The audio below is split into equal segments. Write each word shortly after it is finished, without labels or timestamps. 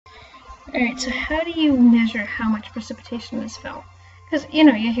Alright, so how do you measure how much precipitation has fell? Because,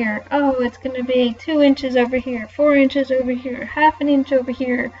 you hear, oh, it's going to be 2 inches over here, 4 inches over here, half an inch over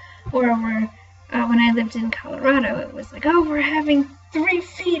here, or over, when I lived in Colorado, it was like, oh, we're having 3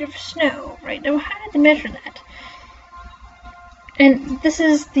 feet of snow, right? Now, how did they measure that? And this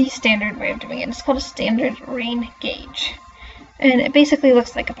is the standard way of doing it. It's called a standard rain gauge. And it basically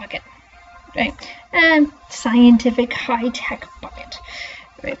looks like a bucket, right? And scientific, high-tech bucket,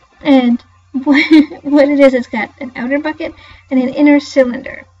 right? And what it is, it's got an outer bucket and an inner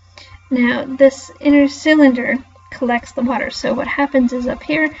cylinder. Now, this inner cylinder collects the water. So what happens is up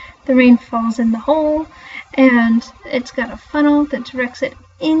here, the rain falls in the hole, and it's got a funnel that directs it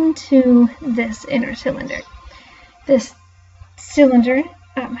into this inner cylinder. This cylinder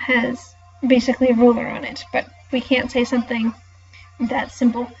has basically a ruler on it, but we can't say something that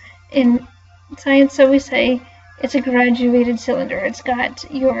simple in science, so we say it's a graduated cylinder. It's got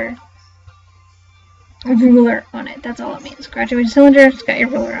your ruler on it. That's all it means. Graduated cylinder, it's got your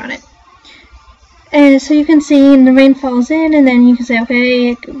ruler on it. And so you can see, and the rain falls in, and then you can say,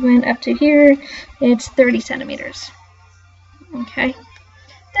 okay, it went up to here, it's 30 centimeters. Okay?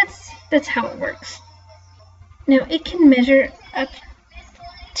 That's how it works. Now, it can measure up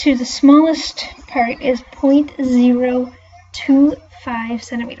to the smallest part is 0.025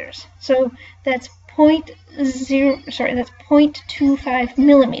 centimeters. So that's 0.25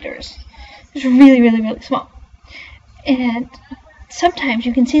 millimeters. It's really, really, really small. And sometimes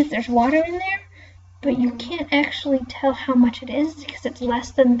you can see that there's water in there, but you can't actually tell how much it is because it's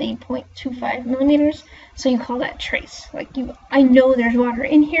less than the 0.25 millimeters. So you call that trace. Like, I know there's water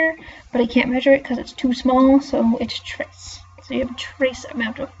in here, but I can't measure it because it's too small, so it's trace. So you have a trace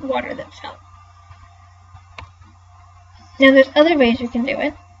amount of water that fell. Now there's other ways you can do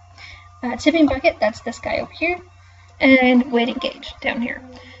it. Tipping bucket, that's this guy over here, and weighting gauge down here.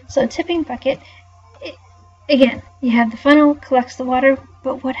 So tipping bucket, again, you have the funnel, collects the water,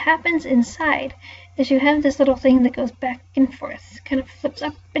 but what happens inside is you have this little thing that goes back and forth, kind of flips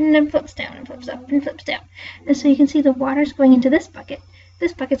up and then flips down and flips up and flips down. And so you can see the water's going into this bucket.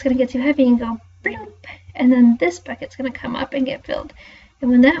 This bucket's going to get too heavy and go bloop, and then this bucket's going to come up and get filled.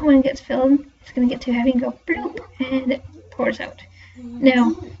 And when that one gets filled, it's going to get too heavy and go bloop, and it pours out.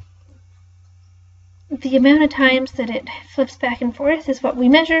 Now, the amount of times that it flips back and forth is what we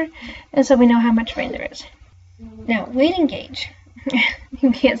measure, and so we know how much rain there is. Now, weighting gauge.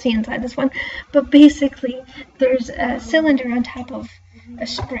 You can't see inside this one, but basically there's a cylinder on top of a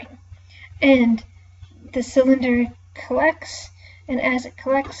spring, and the cylinder collects, and as it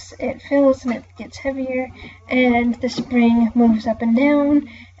collects, it fills and it gets heavier, and the spring moves up and down,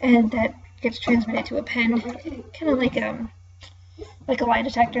 and that gets transmitted to a pen, kind of like a lie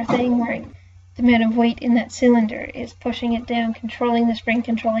detector thing, where the amount of weight in that cylinder is pushing it down, controlling the spring,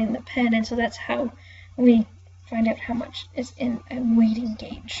 controlling the pen, and so that's how we find out how much is in a weighting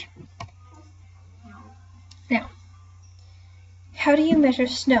gauge. Now, how do you measure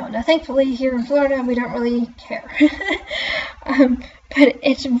snow? Now, thankfully, here in Florida, we don't really care. But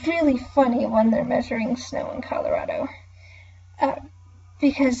it's really funny when they're measuring snow in Colorado.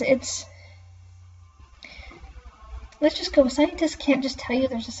 Because let's just go, scientists can't just tell you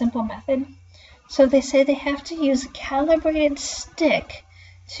there's a simple method. So they say they have to use a calibrated stick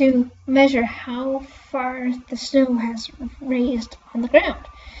to measure how far the snow has raised on the ground.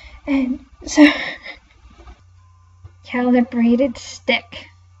 And so, calibrated stick.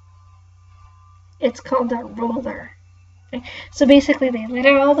 It's called a ruler. Okay? So basically they let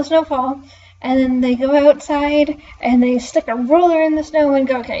out all the snowfall, and then they go outside and they stick a ruler in the snow and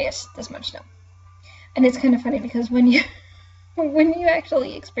go, okay, yes, this much snow. And it's kind of funny because when you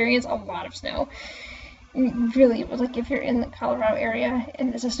actually experience a lot of snow, really, like if you're in the Colorado area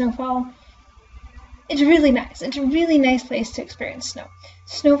and there's a snowfall, it's really nice. It's a really nice place to experience snow.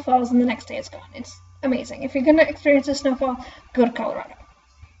 Snow falls and the next day it's gone. It's amazing. If you're going to experience a snowfall, go to Colorado.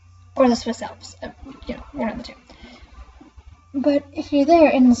 Or the Swiss Alps. One of the two. But if you're there,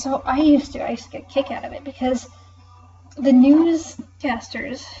 and so I used to get a kick out of it because the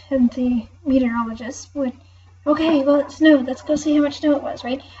newscasters and the meteorologists would, okay, well, it snowed. Let's go see how much snow it was,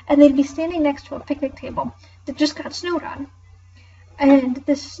 right? And they'd be standing next to a picnic table that just got snowed on. And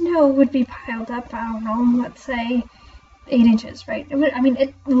the snow would be piled up, I don't know, let's say 8 inches, right?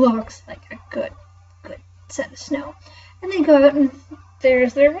 It looks like a good set of snow. And they go out and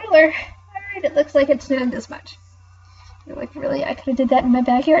there's their ruler. All right, it looks like it snowed this much. You're like, really? I could have did that in my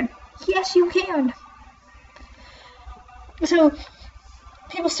backyard. Yes, you can. So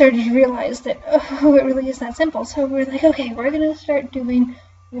people started to realize that, oh, it really is that simple. So we're like, okay, we're going to start doing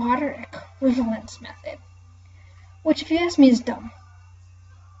water equivalence method. Which, if you ask me, is dumb.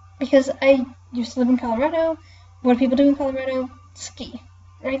 because I used to live in Colorado. What do people do in Colorado? Ski,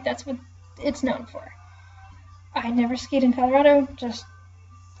 right? That's what it's known for. I never skied in Colorado, just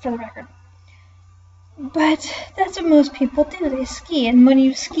for the record. But that's what most people do. They ski, and when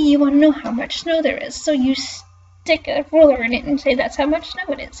you ski, you want to know how much snow there is. So you stick a ruler in it and say that's how much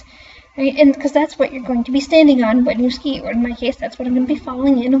snow it is. Right? And because that's what you're going to be standing on when you ski, or in my case, that's what I'm going to be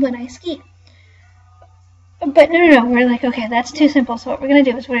falling in when I ski. But no, we're like, okay, that's too simple. So what we're going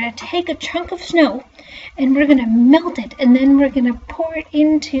to do is we're going to take a chunk of snow, and we're going to melt it, and then we're going to pour it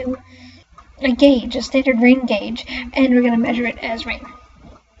into a gauge, a standard rain gauge, and we're going to measure it as rain.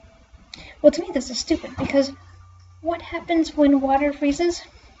 Well, to me, this is stupid, because what happens when water freezes?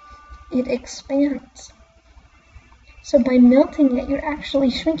 It expands. So by melting it, you're actually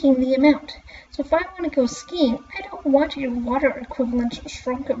shrinking the amount. So if I want to go skiing, I don't want your water equivalent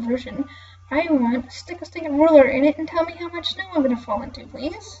shrunk version. I want stick a ruler in it and tell me how much snow I'm going to fall into,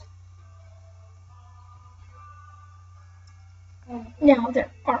 please. Now,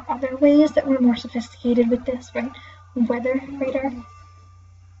 there are other ways that we're more sophisticated with this, right? Weather radar.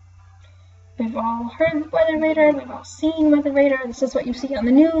 We've all heard weather radar, we've all seen weather radar. This is what you see on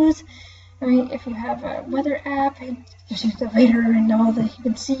the news. Right? If you have a weather app, it gives you the radar and all that you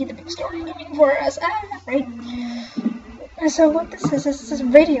can see the big story coming for us, right? And so what this is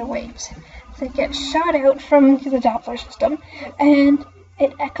radio waves that get shot out from the Doppler system, and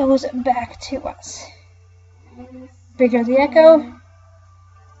it echoes back to us. Bigger the echo,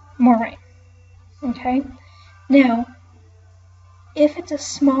 more rain. Okay? Now, if it's a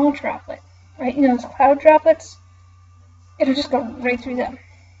small droplet, right, you know those cloud droplets, it'll just go right through them.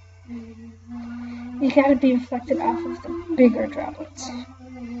 You gotta be reflected off of the bigger droplets,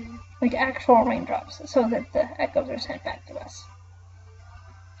 like actual raindrops, so that the echoes are sent back to us.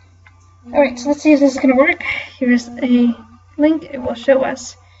 Alright, so let's see if this is gonna work. Here's a link. It will show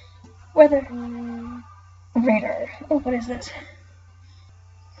us weather radar. Oh, what is this?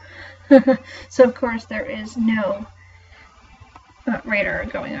 So of course there is no radar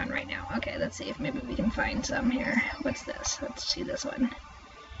going on right now. Okay, let's see if maybe we can find some here. What's this? Let's see this one.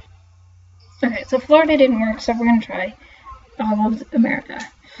 Okay, so Florida didn't work, so we're going to try all of America.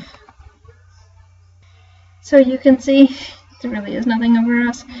 So you can see there really is nothing over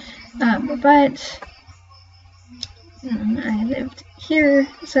us, but I lived here,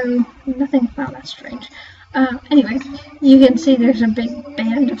 so nothing. Wow, that's strange. Anyway, you can see there's a big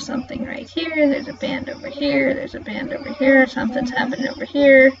band of something right here, there's a band over here, there's a band over here, something's happening over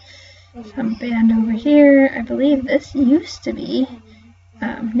here, some band over here. I believe this used to be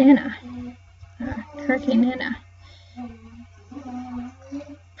Nana, Hurricane Nana.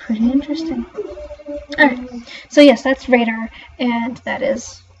 Pretty interesting. Alright, so yes, that's radar, and that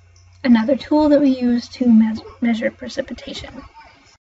is another tool that we use to measure precipitation.